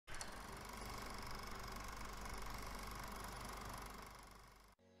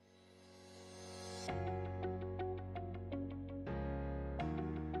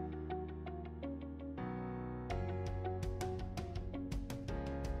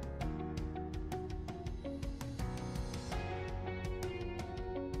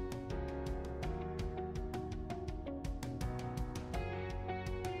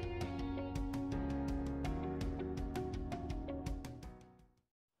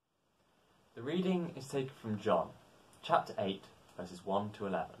The reading is taken from John, chapter 8, verses 1 to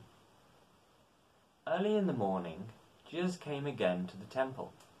 11. Early in the morning, Jesus came again to the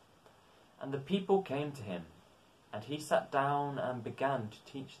temple, and the people came to him, and he sat down and began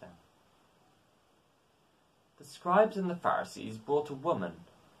to teach them. The scribes and the Pharisees brought a woman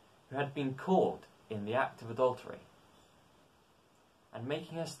who had been caught in the act of adultery. And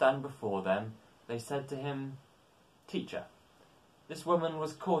making her stand before them, they said to him, "Teacher, this woman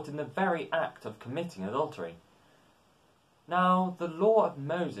was caught in the very act of committing adultery. Now the law of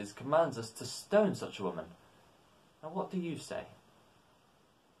Moses commands us to stone such a woman. Now what do you say?"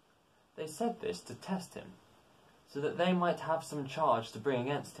 They said this to test him, so that they might have some charge to bring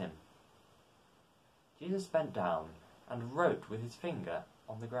against him. Jesus bent down and wrote with his finger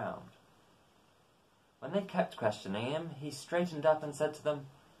on the ground. When they kept questioning him, he straightened up and said to them,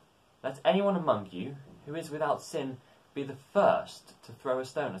 "Let anyone among you who is without sin be the first to throw a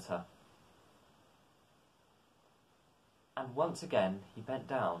stone at her." And once again he bent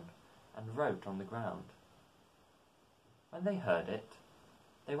down and wrote on the ground. When they heard it,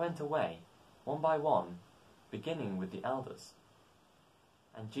 they went away, one by one, beginning with the elders.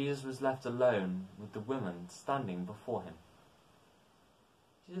 And Jesus was left alone with the woman standing before him.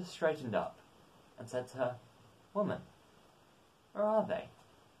 Jesus straightened up and said to her, "Woman, where are they?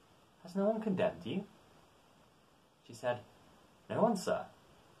 Has no one condemned you?" She said, "No one, sir."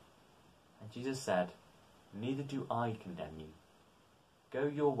 And Jesus said, "Neither do I condemn you. Go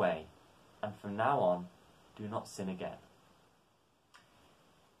your way, and from now on, do not sin again."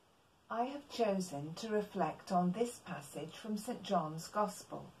 I have chosen to reflect on this passage from St. John's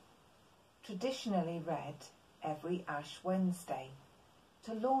Gospel, traditionally read every Ash Wednesday,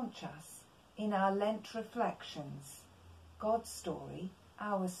 to launch us in our Lent reflections, God's story,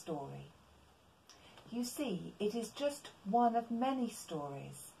 our story. You see, it is just one of many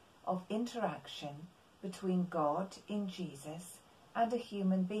stories of interaction between God in Jesus and a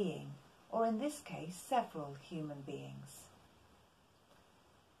human being, or in this case, several human beings.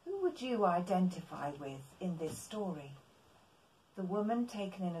 Who would you identify with in this story? The woman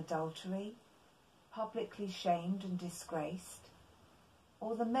taken in adultery, publicly shamed and disgraced,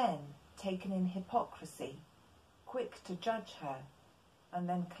 or the men taken in hypocrisy, quick to judge her, and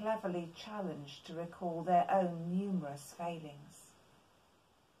then cleverly challenged to recall their own numerous failings?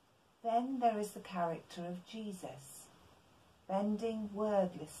 Then there is the character of Jesus, bending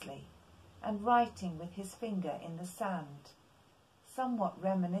wordlessly and writing with his finger in the sand, somewhat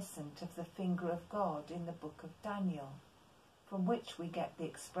reminiscent of the finger of God in the book of Daniel, from which we get the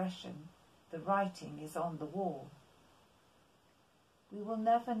expression, "The writing is on the wall." We will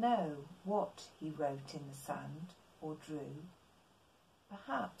never know what he wrote in the sand or drew.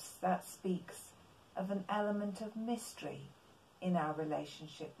 Perhaps that speaks of an element of mystery in our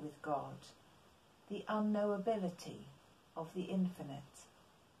relationship with God, the unknowability of the infinite.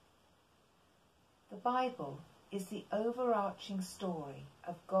 The Bible is the overarching story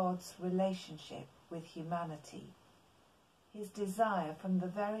of God's relationship with humanity, his desire from the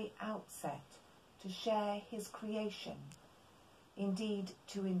very outset to share his creation, indeed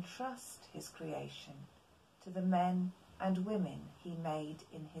to entrust his creation to the men and women he made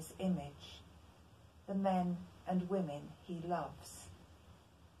in his image, the men and women he loves.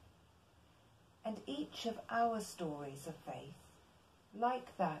 And each of our stories of faith,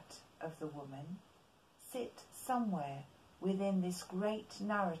 like that of the woman, sit somewhere within this great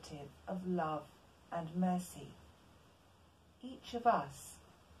narrative of love and mercy. Each of us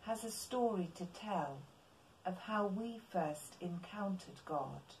has a story to tell of how we first encountered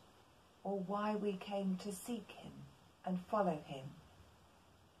God, or why we came to seek him and follow him.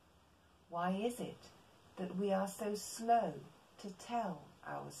 Why is it that we are so slow to tell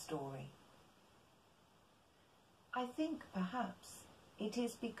our story? I think perhaps it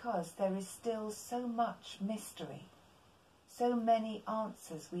is because there is still so much mystery, so many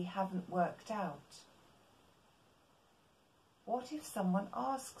answers we haven't worked out. What if someone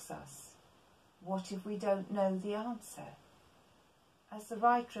asks us? What if we don't know the answer? As the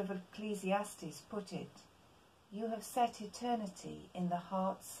writer of Ecclesiastes put it, "You have set eternity in the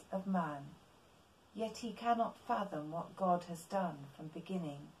hearts of man, yet he cannot fathom what God has done from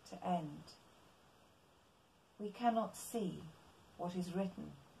beginning to end." We cannot see what is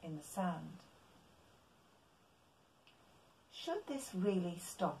written in the sand. Should this really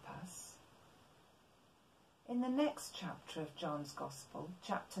stop us? In the next chapter of John's Gospel,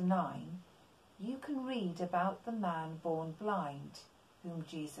 chapter 9, you can read about the man born blind, whom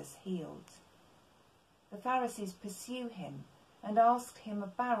Jesus healed. The Pharisees pursue him and ask him a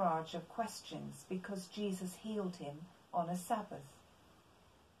barrage of questions because Jesus healed him on a Sabbath.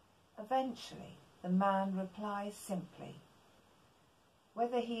 Eventually, the man replies simply,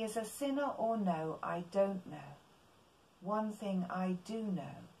 "Whether he is a sinner or no, I don't know. One thing I do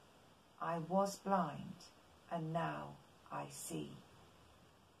know, I was blind, and now I see."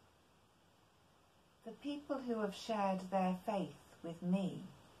 The people who have shared their faith with me,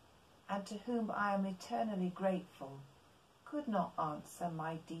 and to whom I am eternally grateful, could not answer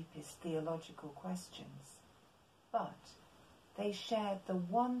my deepest theological questions, but they shared the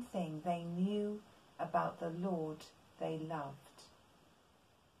one thing they knew about the Lord they loved.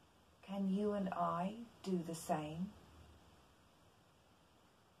 Can you and I do the same?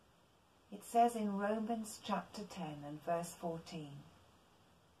 It says in Romans chapter 10 and verse 14,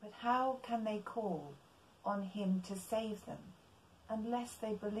 "But how can they call on him to save them unless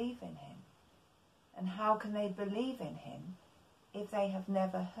they believe in him? And how can they believe in him if they have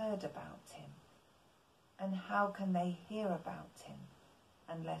never heard about him? And how can they hear about him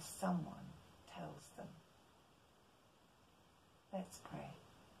unless someone tells them?" Let's pray.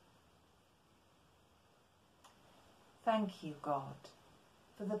 Thank you, God,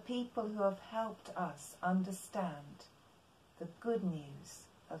 for the people who have helped us understand the good news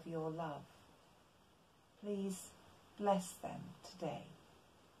of your love. Please bless them today.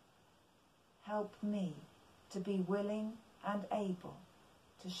 Help me to be willing and able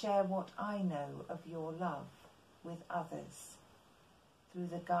to share what I know of your love with others through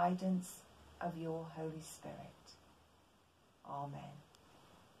the guidance of your Holy Spirit. Amen.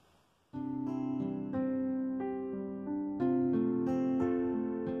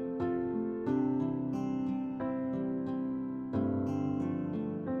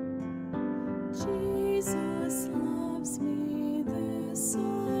 Jesus loves me, this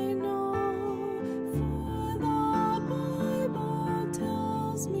I know, for the Bible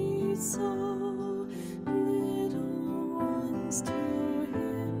tells me so. Little ones to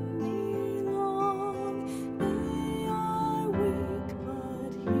him belong, they are weak,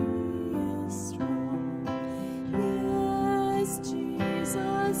 but he is strong. Yes,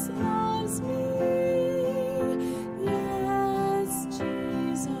 Jesus loves me. Yes,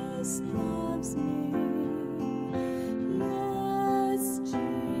 Jesus loves me. Yes,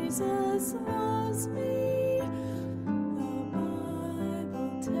 Jesus loves me. The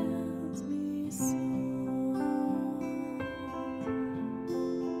Bible tells me so.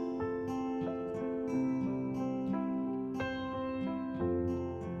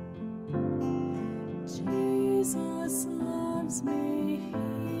 Jesus loves me,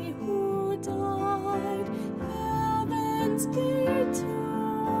 he who died, heaven's gate to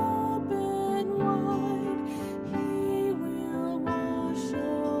open wide. He will wash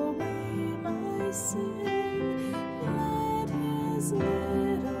away my sin. Let his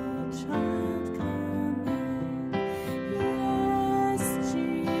little child come in. Yes,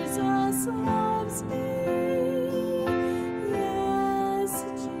 Jesus loves me. Yes,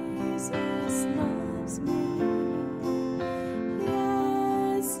 Jesus loves me.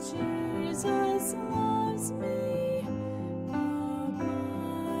 Yes, Jesus loves me. The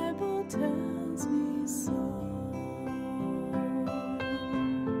Bible tells